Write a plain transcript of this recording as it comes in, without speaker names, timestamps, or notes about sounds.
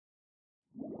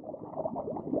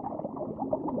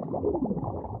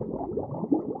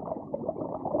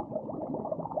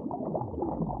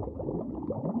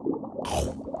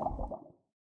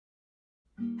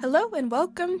Hello and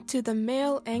welcome to the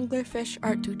male anglerfish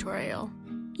art tutorial.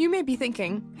 You may be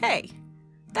thinking, hey,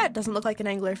 that doesn't look like an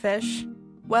anglerfish.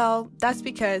 Well, that's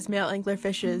because male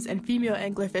anglerfishes and female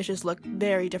anglerfishes look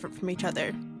very different from each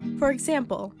other. For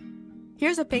example,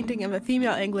 here's a painting of a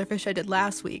female anglerfish I did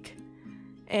last week.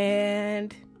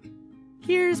 And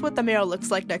here's what the male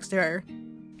looks like next to her.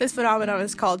 This phenomenon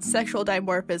is called sexual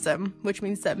dimorphism, which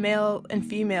means that male and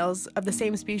females of the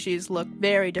same species look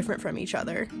very different from each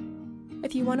other.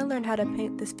 If you want to learn how to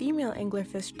paint this female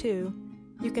anglerfish too,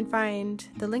 you can find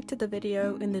the link to the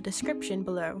video in the description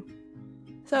below.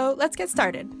 So let's get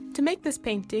started. To make this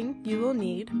painting, you will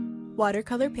need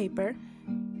watercolor paper,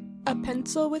 a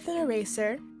pencil with an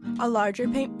eraser, a larger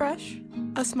paintbrush,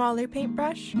 a smaller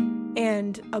paintbrush,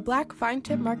 and a black fine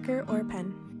tip marker or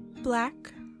pen.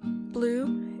 Black, blue,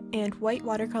 and white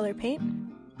watercolor paint,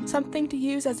 something to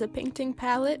use as a painting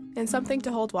palette, and something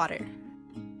to hold water.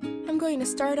 I'm going to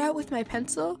start out with my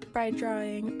pencil by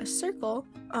drawing a circle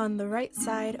on the right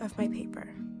side of my paper.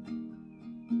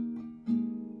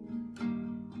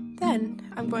 Then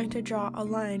I'm going to draw a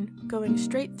line going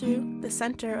straight through the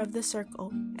center of the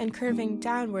circle and curving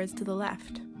downwards to the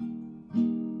left.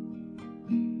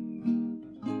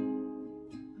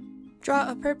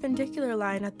 Draw a perpendicular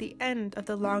line at the end of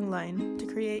the long line to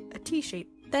create a T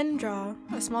shape. Then draw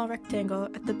a small rectangle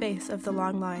at the base of the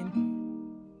long line.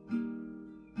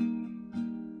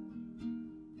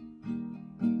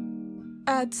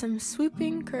 Add some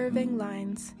swooping, curving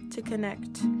lines to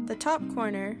connect the top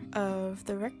corner of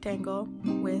the rectangle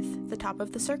with the top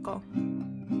of the circle.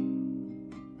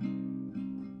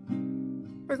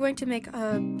 We're going to make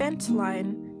a bent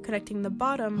line connecting the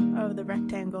bottom of the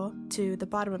rectangle to the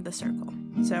bottom of the circle.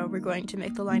 So we're going to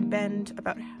make the line bend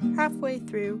about halfway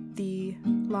through the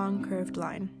long curved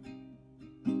line.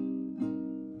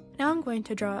 Now I'm going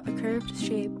to draw a curved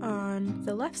shape on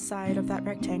the left side of that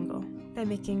rectangle by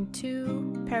making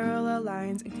two parallel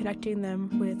lines and connecting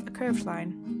them with a curved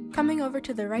line. Coming over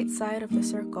to the right side of the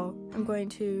circle, I'm going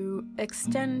to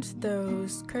extend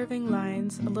those curving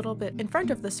lines a little bit in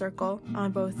front of the circle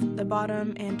on both the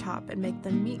bottom and top and make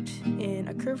them meet in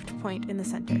a curved point in the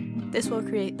center. This will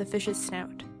create the fish's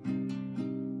snout.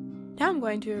 Now I'm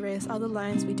going to erase all the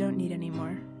lines we don't need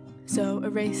anymore. So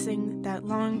erasing that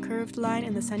long curved line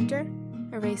in the center,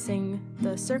 erasing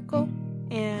the circle,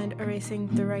 and erasing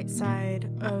the right side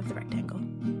of the rectangle.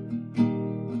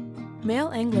 Male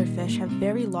anglerfish have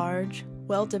very large,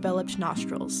 well-developed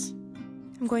nostrils.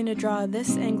 I'm going to draw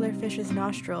this anglerfish's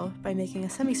nostril by making a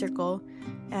semicircle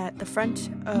at the front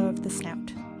of the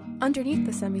snout. Underneath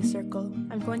the semicircle,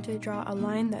 I'm going to draw a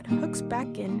line that hooks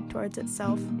back in towards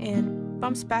itself and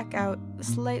bumps back out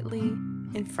slightly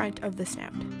in front of the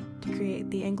snout to create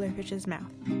the anglerfish's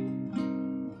mouth.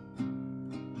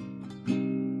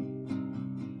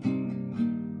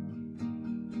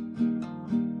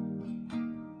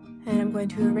 And I'm going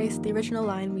to erase the original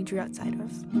line we drew outside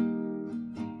of.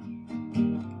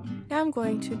 Now I'm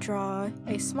going to draw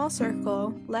a small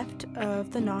circle left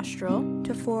of the nostril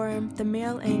to form the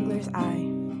male angler's eye.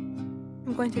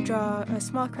 I'm going to draw a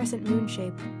small crescent moon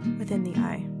shape within the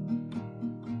eye.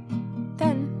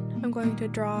 Then I'm going to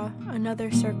draw another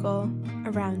circle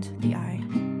around the eye.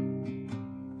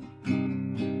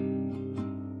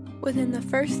 Within the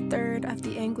first third of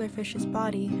the anglerfish's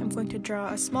body, I'm going to draw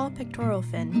a small pectoral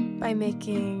fin by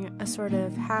making a sort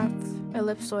of half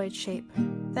ellipsoid shape.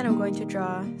 Then I'm going to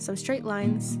draw some straight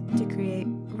lines to create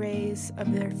rays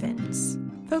of their fins.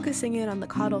 Focusing in on the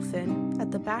caudal fin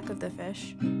at the back of the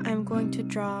fish, I'm going to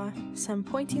draw some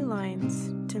pointy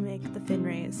lines to make the fin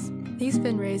rays. These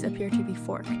fin rays appear to be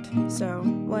forked, so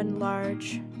one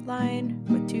large line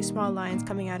with two small lines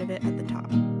coming out of it at the top.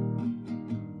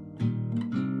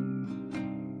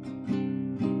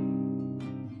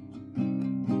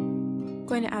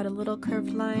 Going to add a little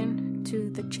curved line to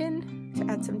the chin to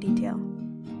add some detail.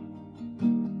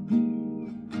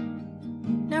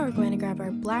 Now we're going to grab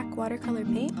our black watercolor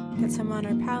paint, get some on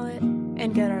our palette,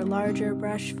 and get our larger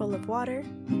brush full of water,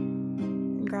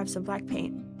 and grab some black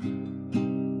paint.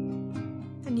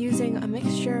 And using a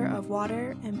mixture of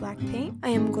water and black paint, I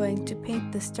am going to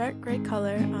paint this dark gray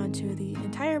color onto the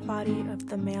entire body of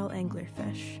the male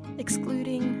anglerfish,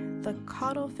 excluding the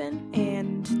caudal fin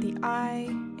and the eye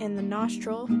and the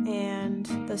nostril and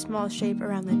the small shape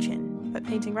around the chin, but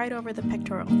painting right over the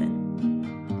pectoral fin.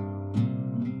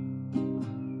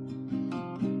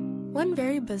 One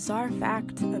very bizarre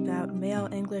fact about male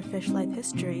anglerfish life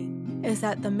history is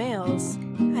that the males,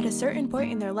 at a certain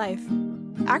point in their life,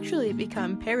 actually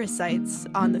become parasites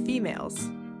on the females.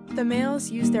 The males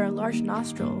use their enlarged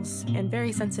nostrils and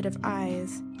very sensitive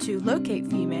eyes to locate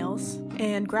females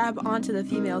and grab onto the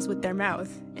females with their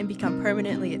mouth and become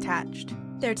permanently attached.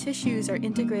 Their tissues are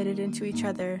integrated into each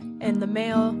other, and the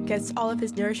male gets all of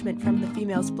his nourishment from the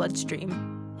female's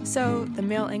bloodstream. So the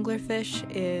male anglerfish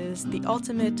is the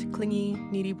ultimate clingy,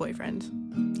 needy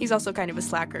boyfriend. He's also kind of a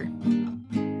slacker.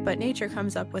 But nature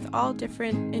comes up with all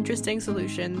different interesting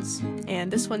solutions, and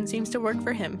this one seems to work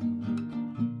for him.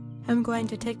 I'm going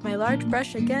to take my large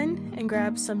brush again and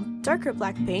grab some darker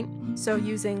black paint, so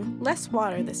using less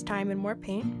water this time and more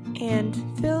paint, and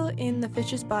fill in the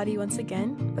fish's body once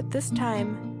again, but this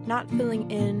time not filling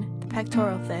in the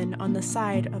pectoral fin on the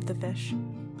side of the fish.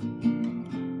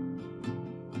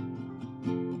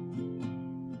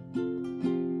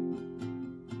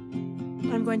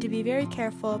 I'm going to be very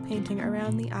careful painting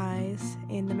around the eyes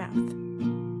and the mouth.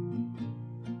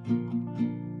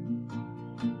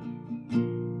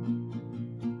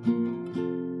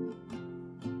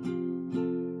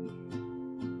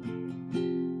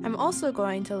 I'm also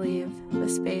going to leave the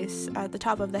space at the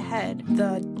top of the head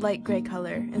the light gray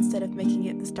color instead of making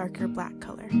it this darker black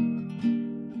color.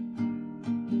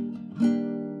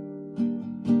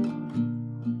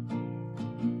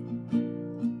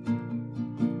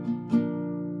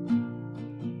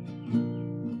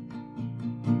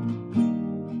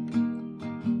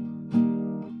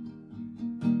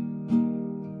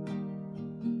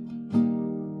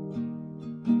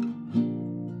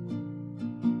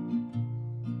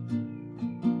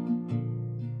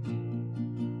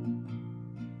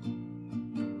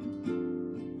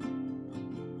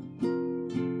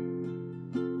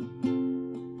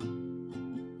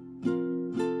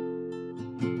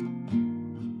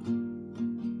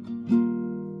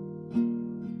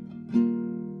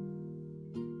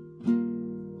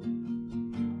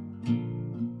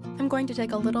 I'm going to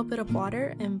take a little bit of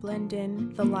water and blend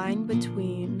in the line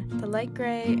between the light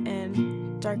gray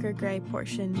and darker gray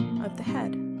portion of the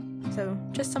head. So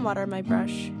just some water on my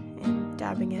brush and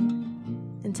dabbing it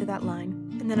into that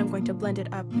line. And then I'm going to blend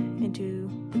it up into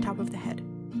the top of the head.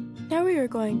 Now we are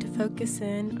going to focus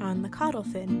in on the caudal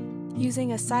fin.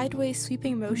 Using a sideways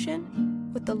sweeping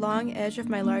motion with the long edge of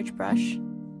my large brush,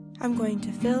 I'm going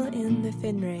to fill in the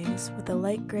fin rays with a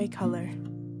light gray color.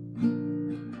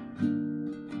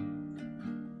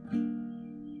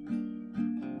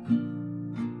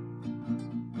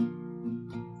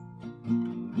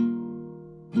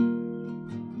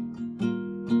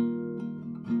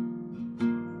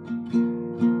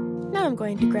 I'm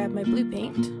going to grab my blue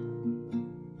paint,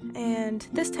 and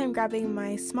this time grabbing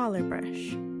my smaller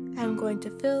brush, I'm going to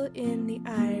fill in the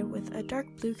eye with a dark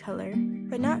blue color,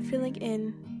 but not filling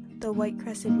in the white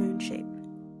crescent moon shape.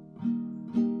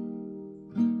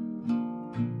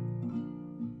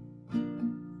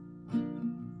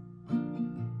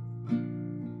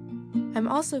 I'm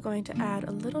also going to add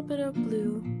a little bit of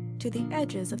blue to the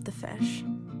edges of the fish,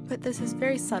 but this is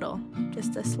very subtle,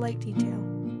 just a slight detail.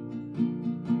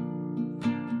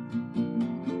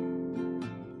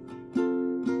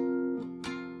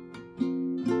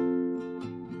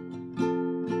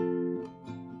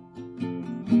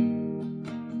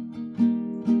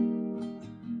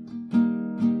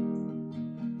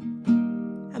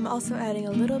 I'm also adding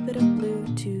a little bit of blue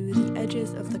to the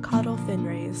edges of the caudal fin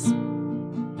rays.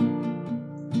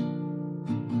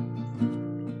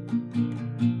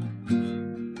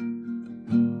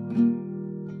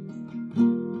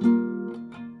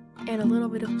 And a little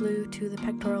bit of blue to the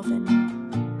pectoral fin.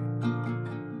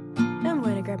 Now I'm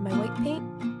going to grab my white paint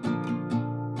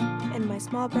and my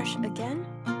small brush again,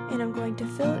 and I'm going to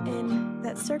fill in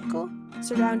that circle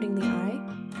surrounding the eye.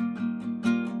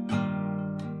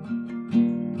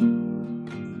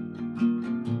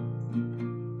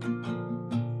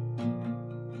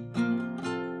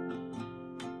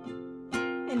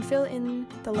 And fill in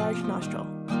the large nostril.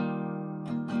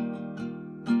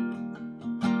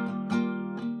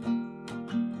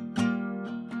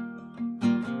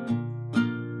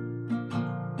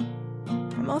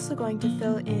 I'm also going to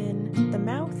fill in the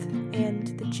mouth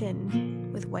and the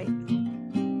chin with white.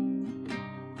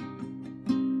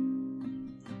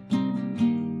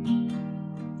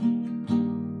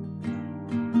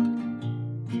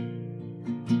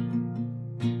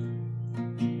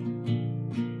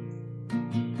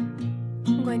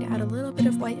 I'm going to add a little bit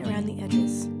of white around the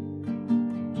edges.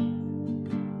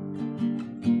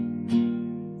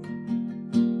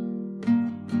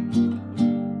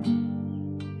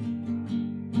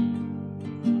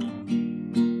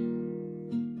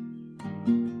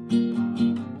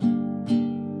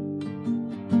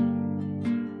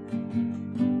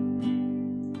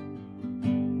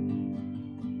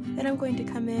 Then I'm going to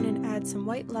come in and add some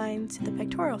white lines to the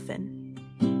pectoral fin.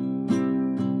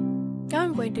 Now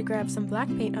I'm going to grab some black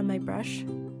paint on my brush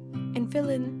and fill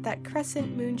in that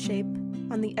crescent moon shape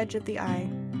on the edge of the eye.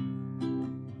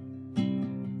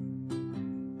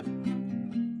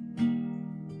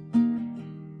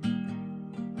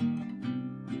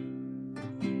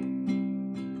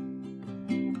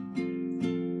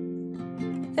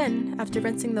 Then, after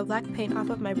rinsing the black paint off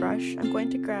of my brush, I'm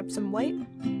going to grab some white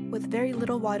with very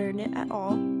little water in it at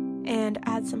all and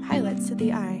add some highlights to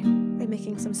the eye by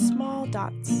making some small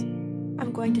dots.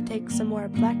 I'm going to take some more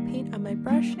black paint on my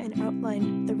brush and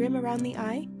outline the rim around the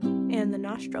eye and the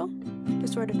nostril to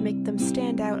sort of make them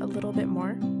stand out a little bit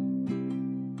more.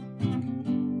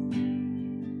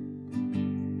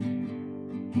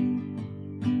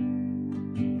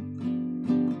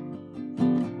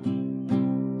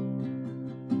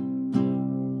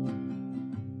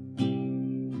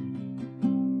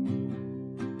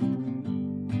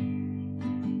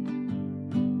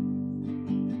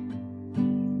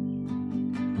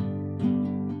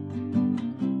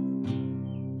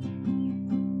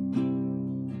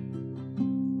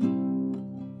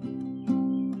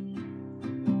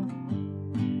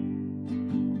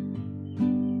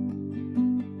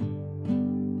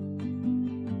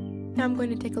 Now I'm going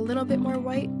to take a little bit more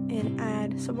white and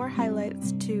add some more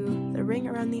highlights to the ring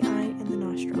around the eye and the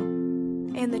nostril,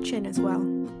 and the chin as well.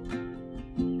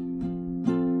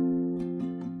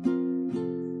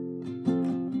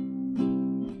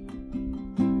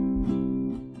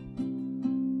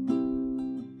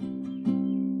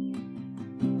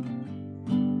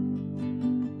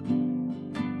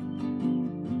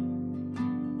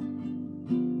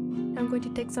 I'm going to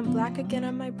take some black again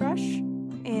on my brush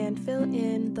and fill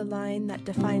in the line that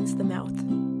defines the mouth.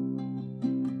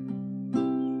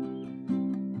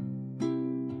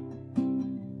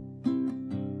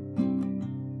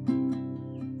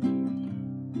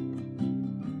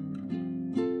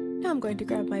 Now I'm going to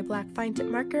grab my black fine tip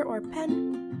marker or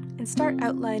pen and start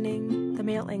outlining the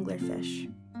male anglerfish.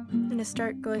 I'm going to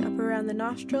start going up around the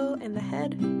nostril and the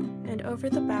head and over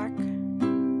the back.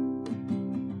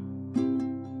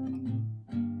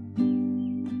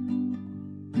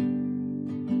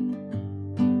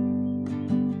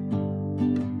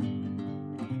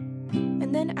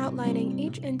 And then outlining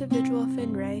each individual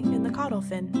fin ray in the caudal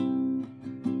fin.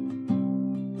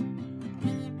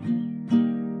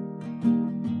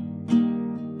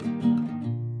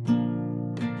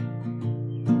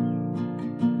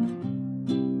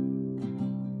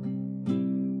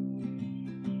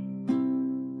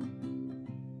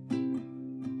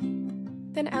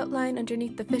 Then outline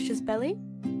underneath the fish's belly.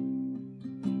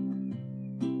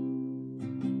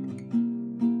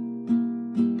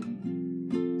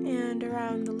 And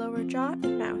around the lower jaw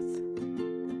and mouth.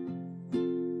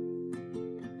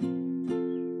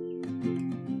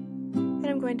 And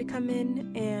I'm going to come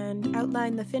in and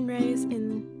outline the fin rays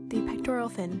in the pectoral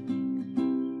fin.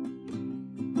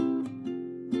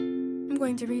 I'm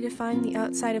going to redefine the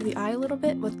outside of the eye a little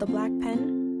bit with the black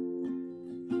pen.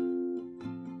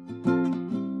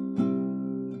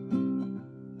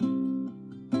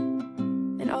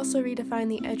 Also redefine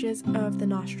the edges of the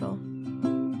nostril.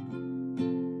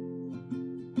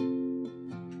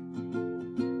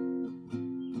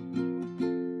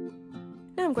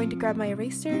 Now I'm going to grab my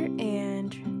eraser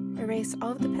and erase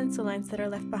all of the pencil lines that are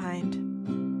left behind.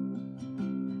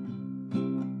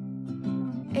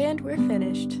 And we're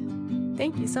finished.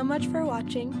 Thank you so much for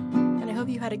watching, and I hope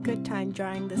you had a good time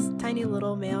drawing this tiny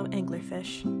little male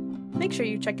anglerfish. Make sure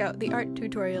you check out the art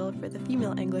tutorial for the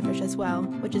female anglerfish as well,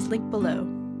 which is linked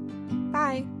below.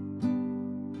 Bye!